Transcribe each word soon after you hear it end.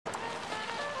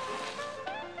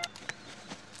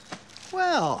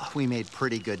Well, we made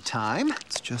pretty good time.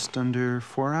 It's just under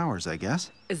 4 hours, I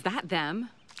guess. Is that them?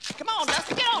 Come on,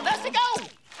 Dusty, get on, Dusty, go!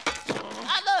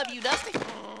 I love you, Dusty.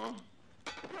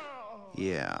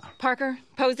 Yeah. Parker,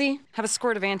 Posey, have a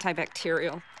squirt of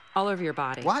antibacterial all over your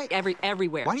body. Why?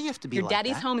 Everywhere. Why do you have to be your like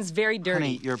daddy's that? home is very dirty.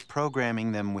 Honey, you're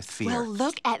programming them with fear. Well,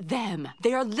 look at them.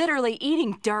 They are literally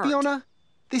eating dirt. Fiona,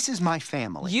 this is my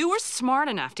family. You were smart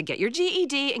enough to get your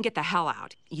GED and get the hell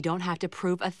out. You don't have to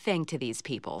prove a thing to these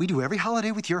people. We do every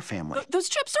holiday with your family. Those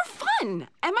trips are fun,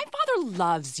 and my father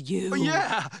loves you. Oh,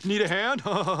 yeah. Need a hand?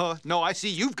 No, I see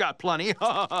you've got plenty.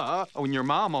 Oh, and your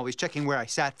mom always checking where I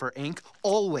sat for ink.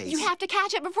 Always. You have to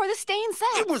catch it before the stain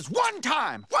sets. It was one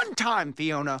time,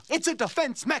 Fiona. It's a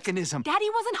defense mechanism. Daddy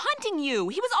wasn't hunting you.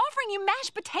 He was offering you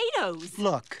mashed potatoes.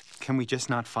 Look, can we just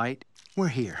not fight? We're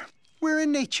here. We're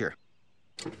in nature.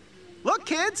 Look,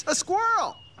 kids, a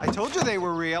squirrel. I told you they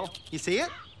were real. You see it?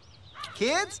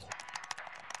 Kids?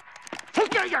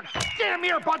 Take your damn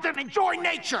earbuds and enjoy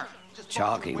nature!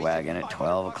 Chalky wagon at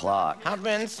 12 o'clock. I've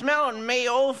been smelling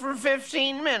mayo for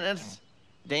 15 minutes.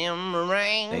 Damn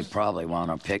meringues. They probably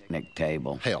want a picnic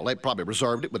table. Hell, they probably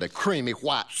reserved it with a creamy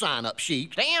white sign-up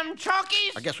sheet. Damn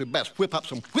Chalkies. I guess we best whip up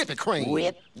some whippy cream.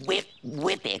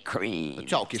 Whippy cream. The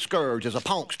Chalky Scurge is a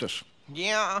punksters.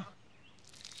 Yeah.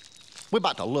 We're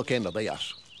about to look into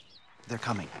this. They're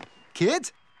coming.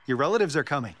 Kids, your relatives are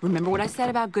coming. Remember what I said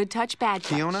about good touch, bad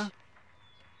touch? Fiona?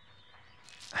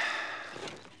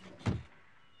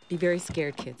 Be very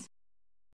scared, kids.